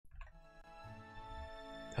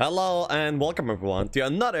Hello and welcome everyone to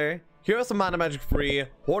another Heroes of Mana Magic Free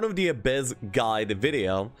Horn of the Abyss guide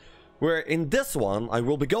video, where in this one I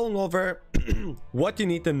will be going over what you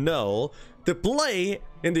need to know to play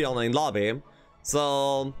in the online lobby.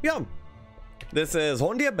 So yeah, this is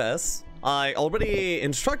Horn of the Abyss. I already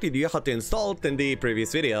instructed you how to install it in the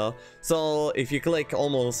previous video, so if you click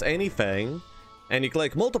almost anything and you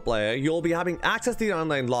click multiplayer, you'll be having access to the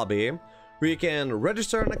online lobby, where you can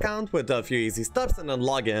register an account with a few easy steps and then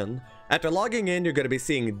log in. After logging in, you're going to be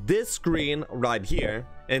seeing this screen right here,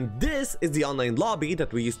 and this is the online lobby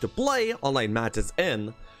that we used to play online matches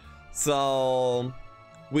in. So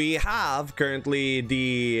we have currently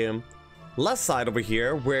the left side over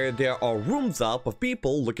here where there are rooms up of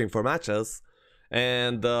people looking for matches,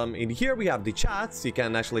 and in here we have the chats. You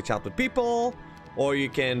can actually chat with people, or you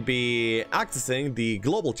can be accessing the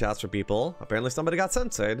global chats for people. Apparently somebody got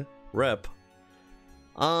censored. RIP.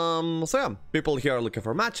 So yeah, people here are looking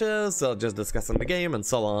for matches, just discussing the game and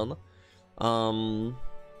so on.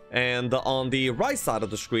 And on the right side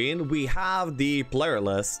of the screen, we have the player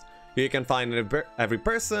list. Here you can find every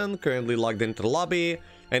person currently logged into the lobby,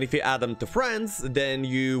 and if you add them to friends, then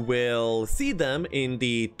you will see them in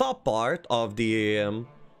the top part of the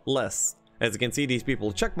list. As you can see, these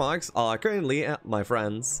people check marks are currently my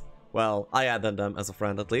friends. Well, I added them as a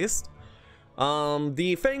friend at least.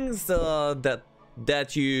 The things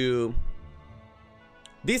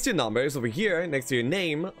these two numbers over here next to your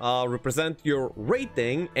name represent your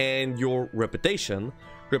rating and your reputation.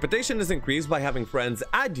 Reputation is increased by having friends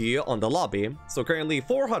add you on the lobby. So currently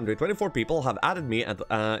 424 people have added me in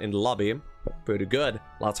the lobby. Pretty good,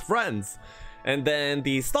 lots of friends. And then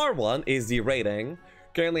the star one is the rating.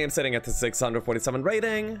 Currently I'm sitting at the 647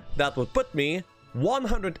 rating. That would put me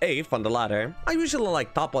 108th on the ladder. I usually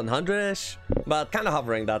like top 100ish, but kind of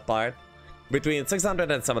hovering that part. Between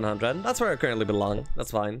 600 and 700. That's where I currently belong.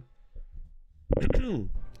 That's fine.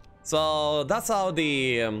 So that's how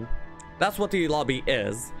that's what the lobby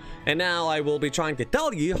is. And now I will be trying to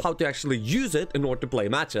tell you how to actually use it in order to play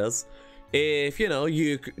matches. If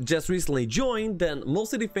you just recently joined, then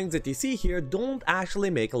most of the things that you see here don't actually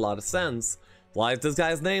make a lot of sense. Why is this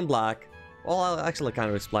guy's name black? Well, actually kind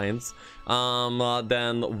of explains.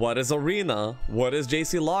 Then what is Arena? What is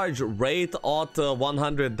JC Large? Rate at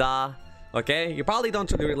 100 da. Okay, you probably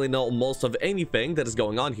don't really know most of anything that is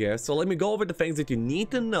going on here, so let me go over the things that you need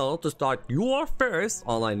to know to start your first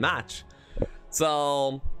online match.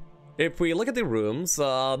 So if we look at the rooms,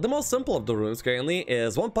 the most simple of the rooms currently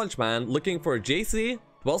is One Punch Man looking for JC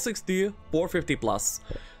 1262 450 plus.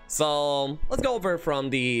 So let's go over from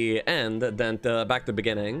the end then back to the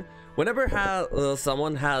beginning. Whenever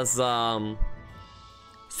someone has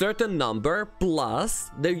certain number plus,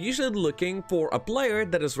 they're usually looking for a player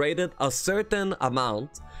that is rated a certain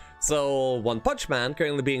amount. So One Punch Man,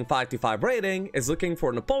 currently being 55 rating, is looking for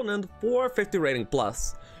an opponent 450 rating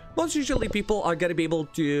plus. Most usually people are gonna be able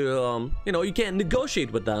to, you can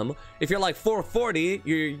negotiate with them. If you're like 440,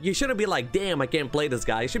 you shouldn't be like, damn, I can't play this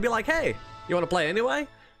guy. You should be like, hey, you wanna play anyway?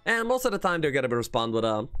 And most of the time they're gonna respond with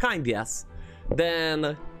a kind yes.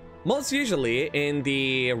 Then most usually in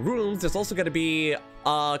the rooms, there's also gonna be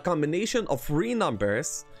a combination of three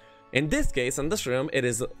numbers. In this case, in this room, it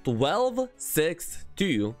is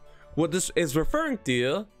 1262. What this is referring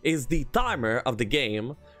to is the timer of the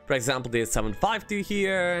game. For example, there's 752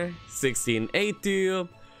 here, 1682.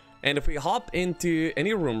 And if we hop into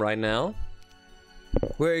any room right now,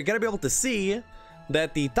 we're gonna be able to see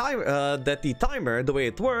that the timer, the way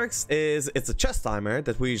it works is it's a chess timer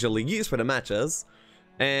that we usually use for the matches.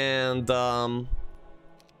 And the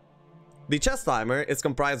chess timer is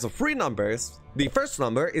comprised of three numbers. The first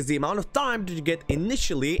number is the amount of time that you get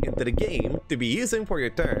initially into the game to be using for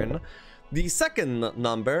your turn. The second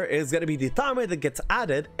number is going to be the timer that gets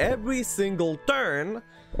added every single turn,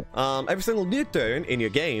 every single new turn in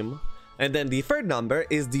your game. And then the third number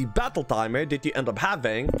is the battle timer that you end up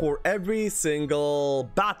having for every single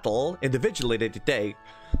battle individually that you take.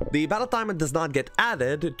 The battle timer does not get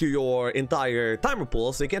added to your entire timer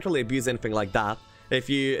pool, so you can't really abuse anything like that. If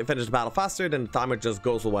you finish the battle faster, then the timer just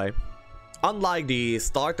goes away. Unlike the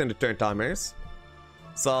start and the turn timers.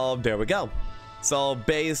 So there we go. So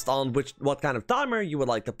based on what kind of timer you would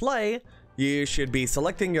like to play, you should be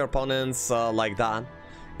selecting your opponents like that.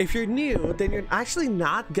 If you're new, then you're actually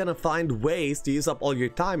not gonna find ways to use up all your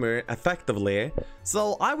timer effectively.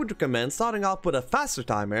 So I would recommend starting off with a faster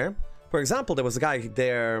timer. For example, there was a guy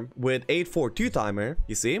there with 842 timer,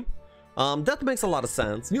 you see? That makes a lot of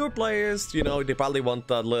sense. Newer players, you know, they probably want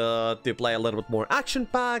to play a little bit more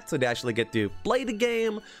action-packed, so they actually get to play the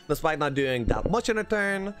game, despite not doing that much in a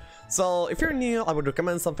turn. So if you're new, I would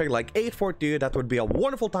recommend something like 842. That would be a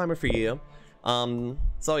wonderful timer for you.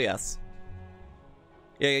 So yes.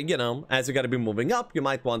 Yeah, you know, as you're gonna be moving up, you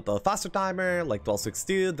might want a faster timer, like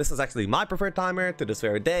 1262. This is actually my preferred timer to this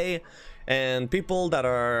very day. And people that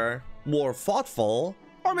are more thoughtful,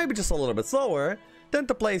 or maybe just a little bit slower, tend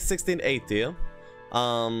to play 1680.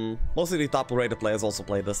 Most of the top rated players also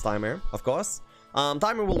play this timer, of course.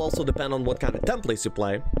 Timer will also depend on what kind of templates you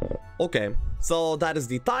play. Okay, so that is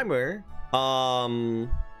the timer.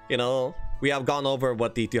 You know, we have gone over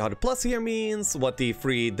what the 200 plus here means, what the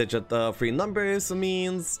free numbers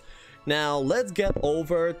means. Now let's get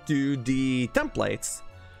over to the templates.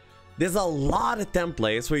 There's a lot of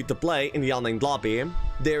templates for you to play in the online lobby.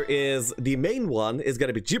 There is, the main one is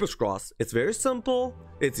gonna be Jeebus Cross. It's very simple,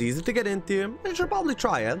 it's easy to get into, you should probably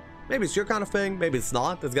try it. Maybe it's your kind of thing, maybe it's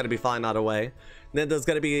not, it's gonna be fine either way. Then there's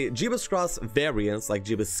gonna be Jeebus Cross variants like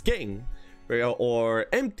Jeebus King, or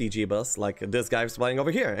Empty Jeebus, like this guy's playing over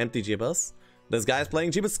here, Empty Jeebus. This guy's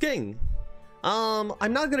playing Jeebus King.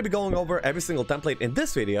 I'm not gonna be going over every single template in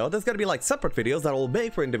this video. There's gonna be like separate videos that I will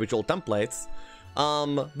make for individual templates.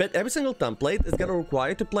 But every single template is gonna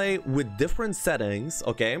require to play with different settings,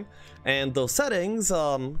 okay? And those settings,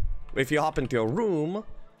 if you hop into a room,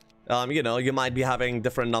 you know, you might be having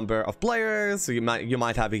different number of players, so you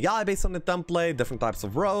might have AI based on the template, different types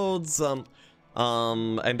of roads,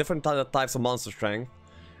 and different types of monster strength.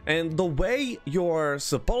 And the way you're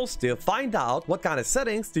supposed to find out what kind of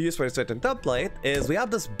settings to use for a certain template is we have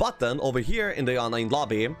this button over here in the online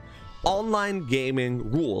lobby, Online Gaming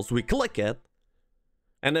Rules. We click it,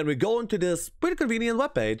 and then we go into this pretty convenient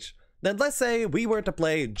webpage. Then let's say we were to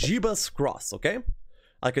play Jeebus Cross, okay?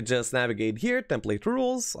 I could just navigate here, template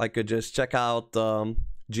rules. I could just check out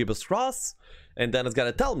Jeebus Cross, and then it's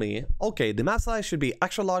gonna tell me, okay, the map size should be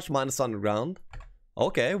extra large minus underground.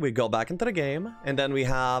 Okay, we go back into the game, and then we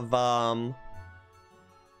have, oh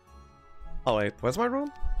wait, where's my room?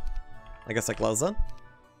 I guess I close it.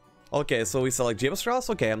 Okay, so we select Jeebus Cross.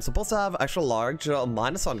 Okay, I'm supposed to have extra large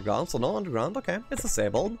minus underground, so no underground. Okay, it's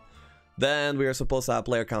disabled. Then we are supposed to have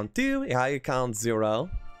player count 2, AI count 0.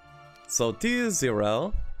 So 2,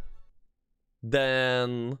 0.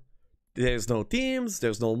 Then there's no teams,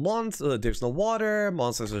 there's no there's no water,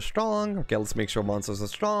 monsters are strong. Okay, let's make sure monsters are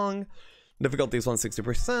strong. Difficulty is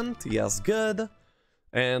 160%, yes, good.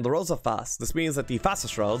 And the roads are fast. This means that the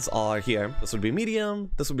fastest roads are here. This would be medium,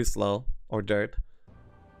 this would be slow, or dirt.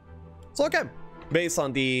 So okay, based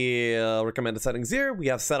on the recommended settings here, we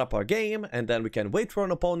have set up our game, and then we can wait for an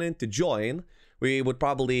opponent to join. We would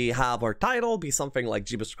probably have our title be something like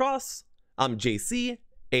Jeebus Cross, JC,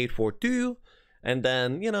 842, and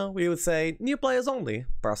then, you know, we would say new players only,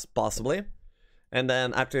 possibly. And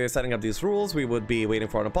then after setting up these rules, we would be waiting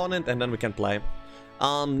for an opponent, and then we can play.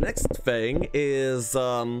 Next thing is,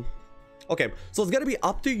 okay, so it's gonna be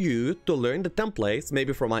up to you to learn the templates,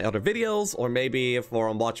 maybe from my other videos, or maybe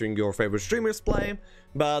from watching your favorite streamers play.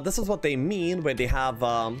 But this is what they mean when they have,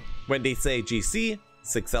 when they say GC,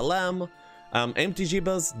 6LM, Empty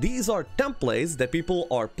Jeebus. These are templates that people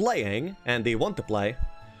are playing, and they want to play.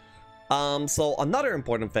 So another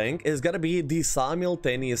important thing is gonna be the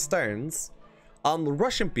simultaneous turns.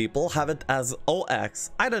 Russian people have it as OX.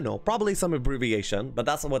 I don't know, probably some abbreviation, but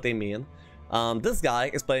that's what they mean. This guy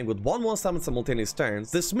is playing with 117 simultaneous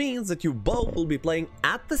turns. This means that you both will be playing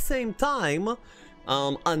at the same time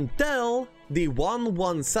until the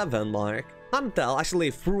 117 mark. Not until,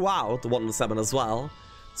 actually throughout 117 as well.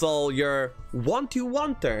 So your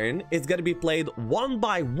 1-2-1 turn is going to be played one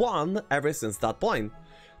by one ever since that point.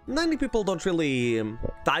 Many people don't really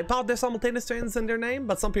type out their simultaneous turns in their name,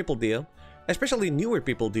 but some people do. Especially newer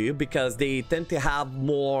people do, because they tend to have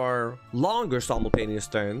more longer simultaneous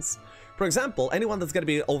turns. For example, anyone that's going to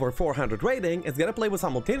be over 400 rating is going to play with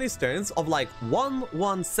simultaneous turns of like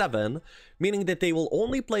 117, meaning that they will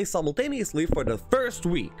only play simultaneously for the first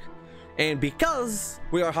week. And because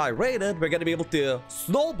we are high rated, we're going to be able to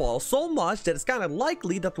snowball so much that it's kind of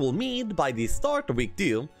likely that we'll meet by the start of week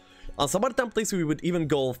 2. On some other templates, we would even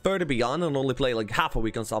go further beyond and only play like half a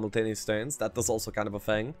week on simultaneous turns. That is also kind of a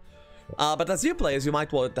thing. But as new players, you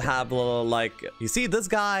might want to have, like, you see this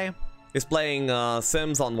guy is playing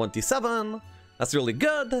Sims on 1T7. That's really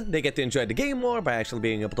good. They get to enjoy the game more by actually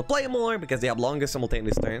being able to play more because they have longer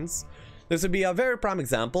simultaneous turns. This would be a very prime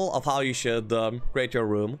example of how you should create your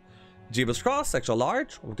room. Jeebus Cross, extra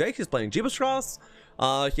large. Okay, he's playing Jeebus Cross.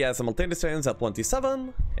 He has simultaneous turns at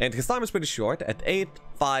 1T7, and his time is pretty short at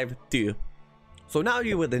 852. So now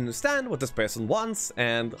you would understand what this person wants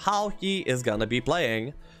and how he is gonna be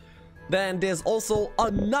playing. Then there's also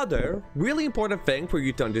another really important thing for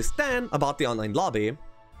you to understand about the online lobby.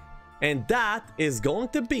 And that is going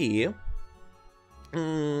to be...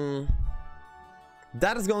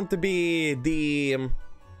 that is going to be the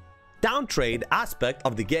down trade aspect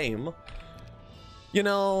of the game. You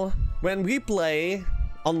know, when we play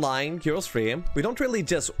online Heroes 3, we don't really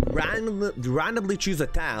just randomly choose a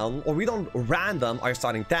town, or we don't random our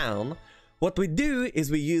starting town. What we do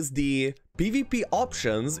is we use the PvP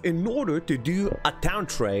options in order to do a town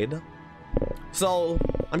trade. So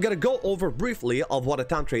I'm gonna go over briefly of what a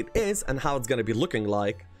town trade is and how it's gonna be looking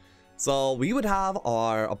like. So we would have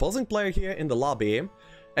our opposing player here in the lobby,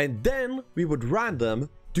 and then we would random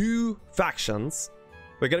 2 factions.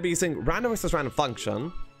 We're gonna be using random versus random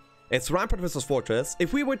function. It's Rampart versus Fortress.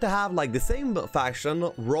 If we were to have like the same faction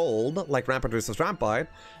rolled like Rampart versus Rampart,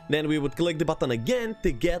 then we would click the button again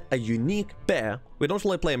to get a unique pair. We don't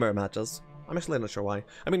really play mirror matches. I'm actually not sure why.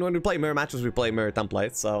 I mean, when we play mirror matches, we play mirror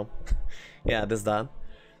templates, so yeah, there's that.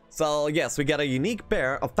 So yes, we get a unique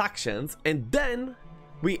pair of factions, and then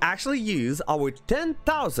we actually use our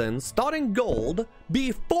 10,000 starting gold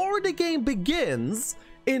before the game begins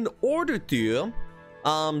in order to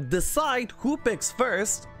decide who picks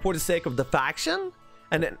first for the sake of the faction,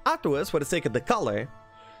 and then afterwards for the sake of the color.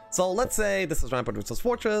 So let's say this is Rampart versus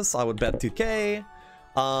Fortress. I would bet 2k,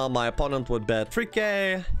 my opponent would bet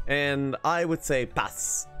 3k, and I would say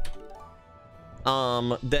pass.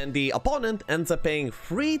 Then the opponent ends up paying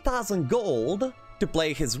 3,000 gold to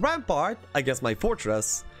play his Rampart against my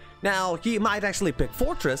Fortress. Now, he might actually pick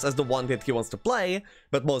Fortress as the one that he wants to play,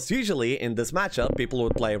 but most usually in this matchup, people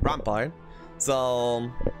would play Rampart.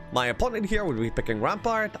 So my opponent here would be picking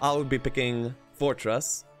Rampart, I would be picking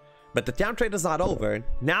Fortress. But the town trade is not over.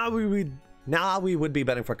 Now we would be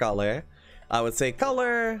betting for color. I would say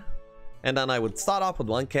color, and then I would start off with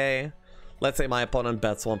 1k. Let's say my opponent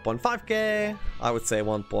bets 1.5k. I would say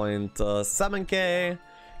 1.7k.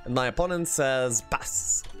 And my opponent says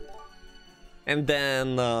pass. And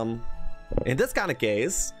then in this kind of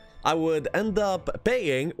case, I would end up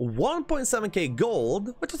paying 1.7k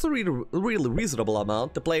gold, which is a really reasonable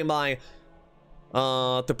amount, to play my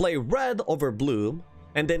to play red over blue,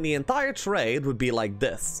 and then the entire trade would be like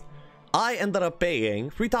this. I ended up paying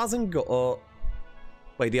 3,000 gold.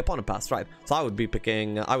 Wait, the opponent passed, right? So I would be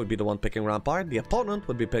the one picking Rampart. The opponent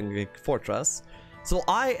would be picking Fortress. So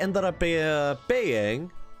I ended up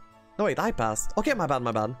paying. No, wait, I passed. Okay, my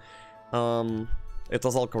bad. It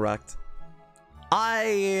was all correct.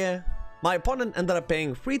 My opponent ended up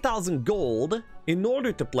paying 3,000 gold in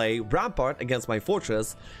order to play Rampart against my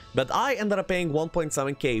Fortress, but I ended up paying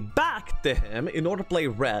 1.7k back to him in order to play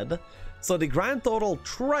red. So the grand total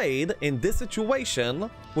trade in this situation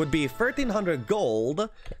would be 1,300 gold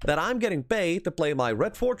that I'm getting paid to play my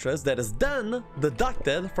red Fortress that is then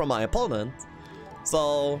deducted from my opponent.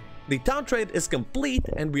 So the town trade is complete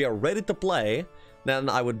and we are ready to play. Then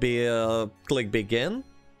I would be click begin.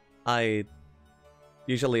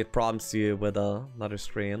 Usually it prompts you with another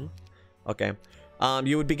screen. Okay.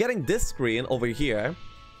 You would be getting this screen over here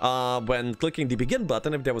when clicking the begin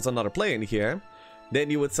button if there was another player in here. Then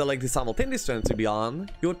you would select the simultaneous turn to be on.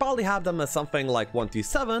 You would probably have them as something like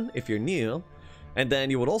 127 if you're new. And then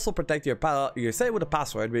you would also protect your save with a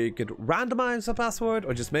password where you could randomize a password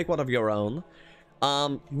or just make one of your own.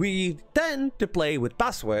 We tend to play with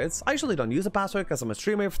passwords. I usually don't use a password because I'm a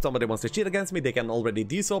streamer. If somebody wants to cheat against me, they can already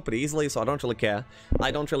do so pretty easily, so I don't really care. I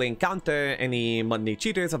don't really encounter any money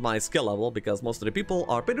cheaters of my skill level because most of the people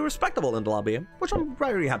are pretty respectable in the lobby, which I'm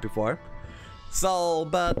very happy for. So,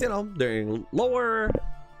 but you know, during lower,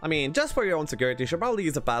 I mean, just for your own security, you should probably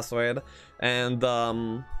use a password, and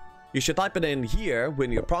you should type it in here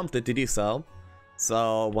when you're prompted to do so.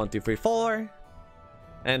 So 1, 2, 3, 4.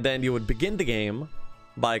 And then you would begin the game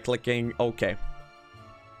by clicking OK.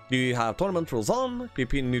 You have tournament rules on,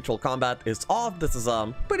 PvP neutral combat is off. This is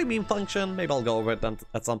a pretty mean function. Maybe I'll go over it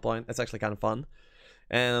at some point. It's actually kind of fun.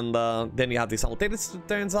 And then you have the simultaneous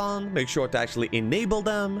turns on. Make sure to actually enable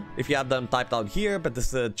them. If you have them typed out here, but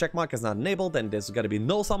this check mark is not enabled, then there's going to be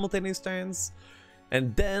no simultaneous turns.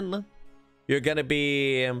 And then you're going to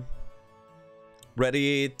be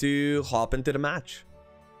ready to hop into the match.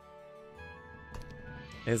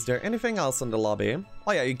 Is there anything else in the lobby?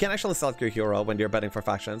 Oh yeah, you can actually select your hero when you're betting for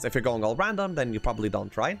factions. If you're going all random, then you probably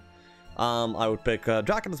don't, right? I would pick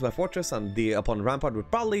Draken as my Fortress, and the opponent Rampart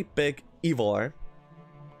would probably pick Ivor.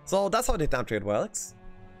 So that's how the town trade works.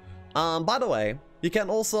 By the way, you can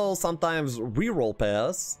also sometimes reroll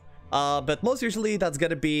pairs But most usually that's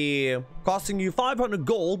gonna be costing you 500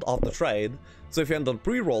 gold off the trade. So if you end up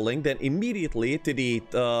pre-rolling, then immediately to the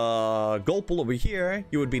gold pool over here,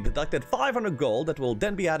 you would be deducted 500 gold that will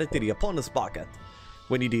then be added to the opponent's pocket.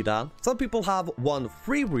 When you do that, some people have one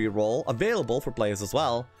free reroll available for players as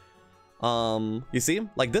well. You see,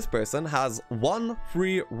 like this person has one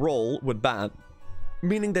free roll with ban,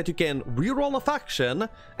 meaning that you can reroll a faction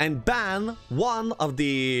and ban one of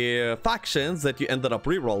the factions that you ended up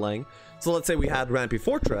rerolling. So let's say we had Rampy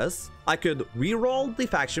Fortress, I could reroll the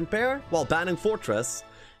faction pair while banning Fortress.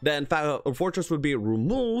 Then Fortress would be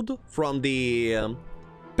removed from the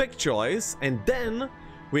pick choice, and then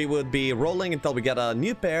we would be rolling until we get a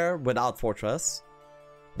new pair without Fortress.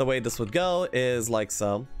 The way this would go is like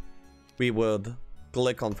so. We would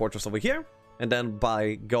click on Fortress over here, and then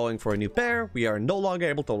by going for a new pair, we are no longer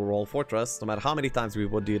able to roll Fortress, no matter how many times we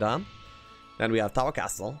would do that. Then we have Tower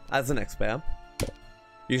Castle as the next pair.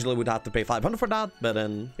 Usually we'd have to pay 500 for that, but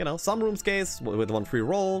in, you know, some rooms case, with one free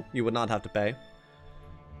roll, you would not have to pay.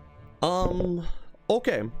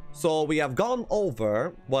 Okay, so we have gone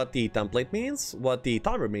over what the template means, what the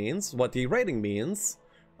timer means, what the rating means,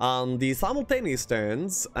 the simultaneous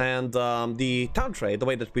turns, and the town trade, the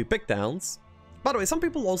way that we pick towns. By the way, some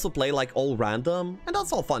people also play like all random, and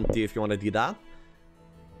that's all fun too if you want to do that.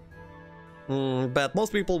 But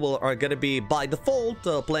most people are gonna be by default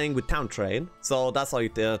playing with town trade, so that's how you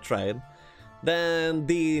trade. Then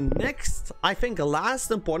the next, I think,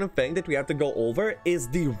 last important thing that we have to go over is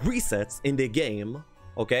the resets in the game.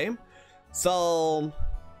 Okay, so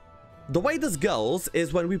the way this goes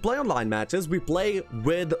is when we play online matches, we play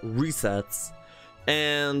with resets,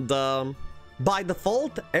 and by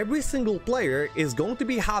default, every single player is going to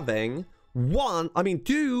be having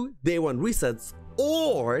two day one resets,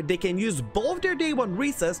 or they can use both their day one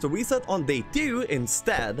resets to reset on day 2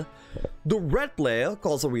 instead. The red player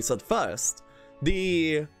calls a reset first,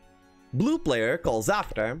 the blue player calls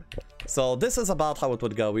after. So this is about how it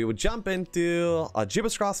would go. We would jump into a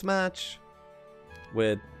Gibbous Cross match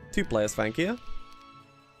with 2 players, thank you.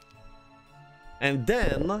 And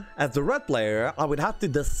then, as the red player, I would have to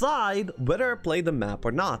decide whether I play the map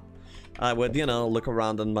or not. I would, you know, look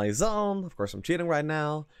around in my zone. Of course, I'm cheating right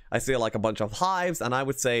now. I see like a bunch of hives, and I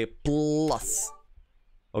would say plus.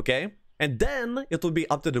 Okay? And then, it would be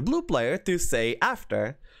up to the blue player to say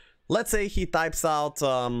after. Let's say he types out,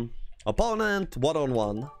 opponent,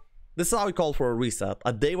 1-on-1. This is how we call for a reset,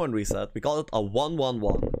 a day 1 reset. We call it a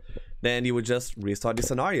 1-1-1. Then you would just restart the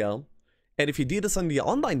scenario. And if you do this in the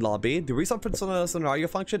online lobby, the restart scenario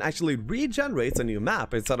function actually regenerates a new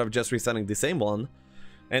map instead of just resetting the same one.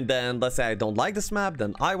 And then let's say I don't like this map,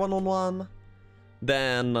 then I 1-on-1.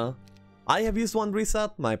 Then I have used one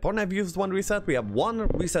reset, my opponent have used one reset, we have one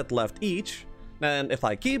reset left each. And if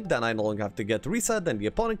I keep, then I no longer have to get reset, then the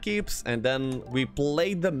opponent keeps, and then we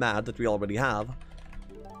play the map that we already have.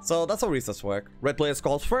 So that's how resets work. Red player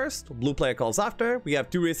calls first, blue player calls after. We have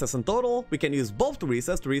 2 resets in total. We can use both the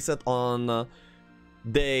resets to reset on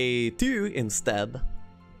day 2 instead.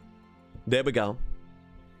 There we go.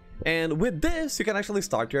 And with this, you can actually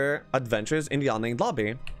start your adventures in the online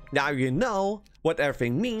lobby. Now you know what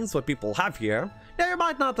everything means, what people have here. Now you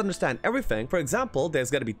might not understand everything. For example,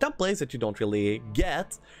 there's gonna be templates that you don't really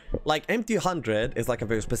get. Like MT100 is like a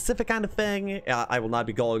very specific kind of thing. I will not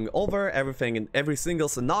be going over everything in every single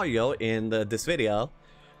scenario in this video.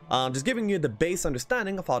 Just giving you the base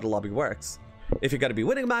understanding of how the lobby works. If you're gonna be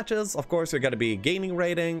winning matches, of course you're gonna be gaining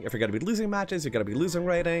rating. If you're gonna be losing matches, you're gonna be losing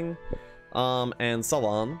rating. And so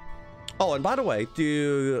on. Oh, and by the way,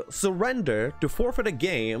 to surrender, to forfeit a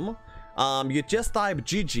game, you just type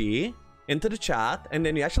GG into the chat, and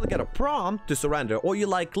then you actually get a prompt to surrender, or you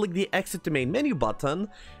like click the exit to main menu button,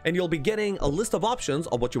 and you'll be getting a list of options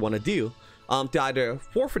of what you want to do. To either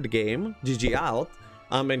forfeit the game, GG out,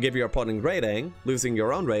 and give your opponent rating, losing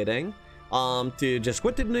your own rating, to just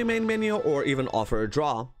quit the main menu, or even offer a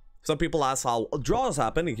draw. Some people ask how draws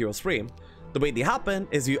happen in Heroes 3. The way they happen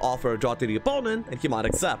is you offer a draw to the opponent, and he might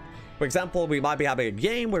accept. For example, we might be having a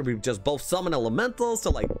game where we just both summon elementals to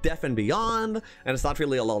like death and beyond, and it's not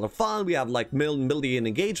really a lot of fun. We have like million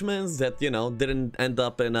engagements that, you know, didn't end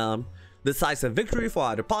up in a decisive victory for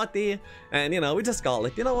either party, and, you know, we just call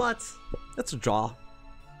it, you know what, it's a draw.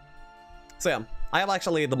 So yeah, I have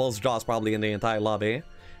actually the most draws probably in the entire lobby.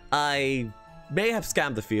 I may have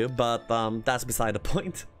scammed a few, but that's beside the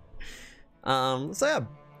point. So yeah,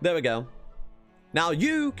 there we go. Now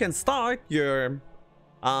you can start your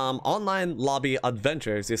online lobby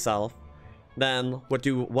adventures yourself. Then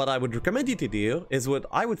what I would recommend you to do is what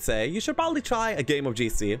I would say you should probably try a game of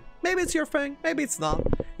GC. Maybe it's your thing, maybe it's not.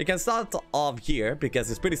 You can start off here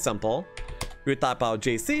because it's pretty simple. You type out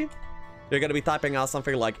JC. You're gonna be typing out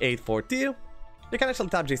something like 842. You can actually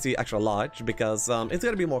type JC extra large because it's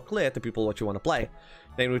gonna be more clear to people what you want to play.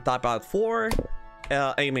 Then we type out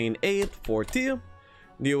 842.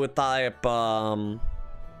 You would type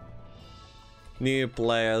new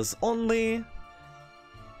players only.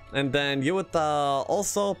 And then you would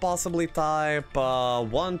also possibly type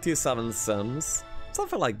 127 sims.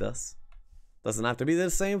 Something like this. Doesn't have to be the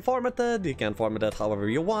same formatted. You can format it however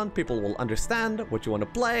you want. People will understand what you want to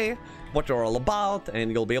play, what you're all about,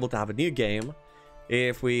 and you'll be able to have a new game.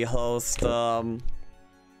 If we host a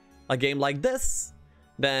game like this,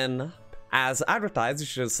 then as advertised, you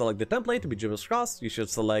should select the template to be Gibbous Cross. You should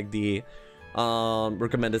select the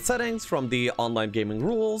recommended settings from the online gaming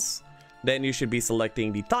rules. Then you should be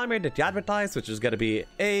selecting the timer that you advertise, which is going to be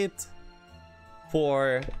 8,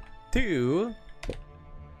 4, 2.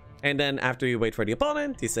 And then after you wait for the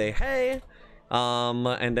opponent, you say, hey.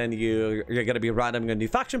 And then you're going to be randoming a new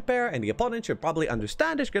faction pair, and the opponent should probably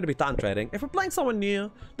understand it's going to be time trading. If you're playing someone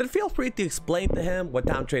new, then feel free to explain to him what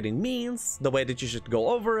time trading means, the way that you should go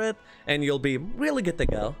over it, and you'll be really good to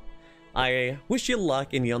go. I wish you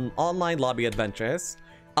luck in your online lobby adventures.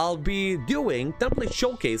 I'll be doing template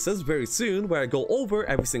showcases very soon where I go over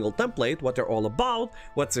every single template, what they're all about,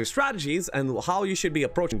 what's their strategies, and how you should be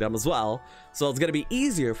approaching them as well. So it's going to be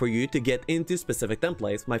easier for you to get into specific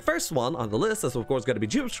templates. My first one on the list is of course going to be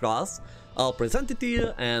Gibbous Cross. I'll present it to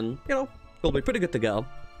you and, you know, it'll be pretty good to go.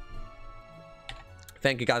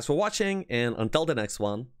 Thank you guys for watching, and until the next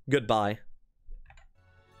one, goodbye.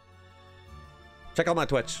 Check out my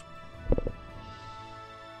Twitch.